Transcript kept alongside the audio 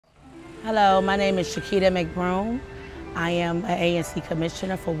Hello, my name is Shaquita McBroom. I am an ANC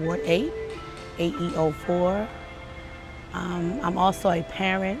Commissioner for Ward 8, AE04. I'm also a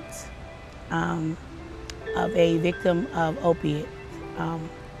parent of a victim of opiate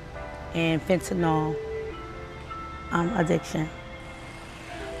and fentanyl addiction.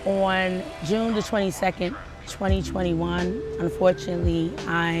 On June the 22nd, 2021, unfortunately,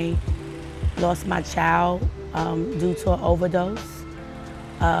 I lost my child due to an overdose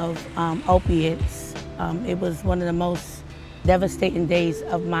of opiates. It was one of the most devastating days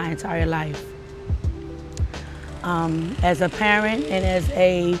of my entire life. As a parent and as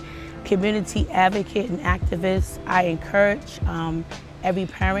a community advocate and activist, I encourage every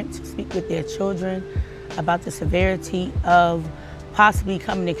parent to speak with their children about the severity of possibly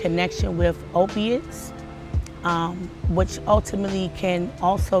coming in connection with opiates, which ultimately can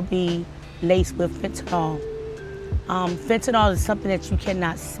also be laced with fentanyl. Fentanyl is something that you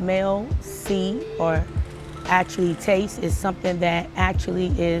cannot smell, see, or actually taste. It's something that actually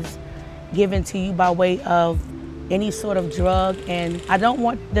is given to you by way of any sort of drug. And I don't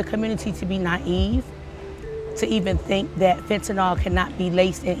want the community to be naive to even think that fentanyl cannot be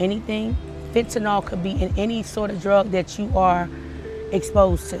laced in anything. Fentanyl could be in any sort of drug that you are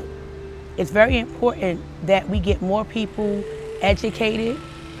exposed to. It's very important that we get more people educated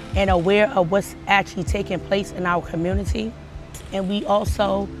and aware of what's actually taking place in our community. And we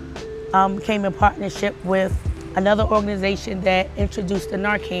also came in partnership with another organization that introduced the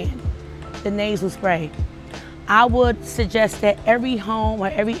Narcan, the nasal spray. I would suggest that every home or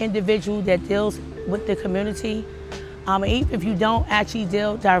every individual that deals with the community, even if you don't actually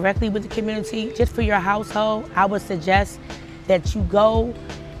deal directly with the community, just for your household, I would suggest that you go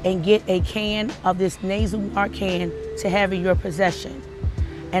and get a can of this nasal Narcan to have in your possession.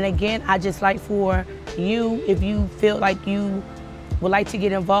 And again, I just like for you, if you feel like you would like to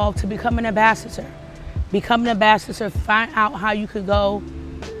get involved, to become an ambassador. Become an ambassador, find out how you could go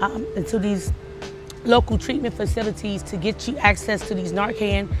into these local treatment facilities to get you access to these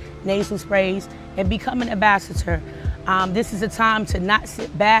Narcan nasal sprays and become an ambassador. This is a time to not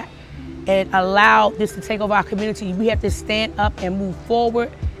sit back and allow this to take over our community. We have to stand up and move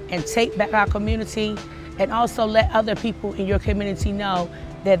forward and take back our community, and also let other people in your community know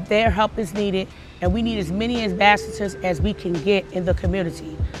that their help is needed, and we need as many ambassadors as we can get in the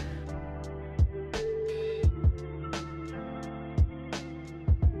community.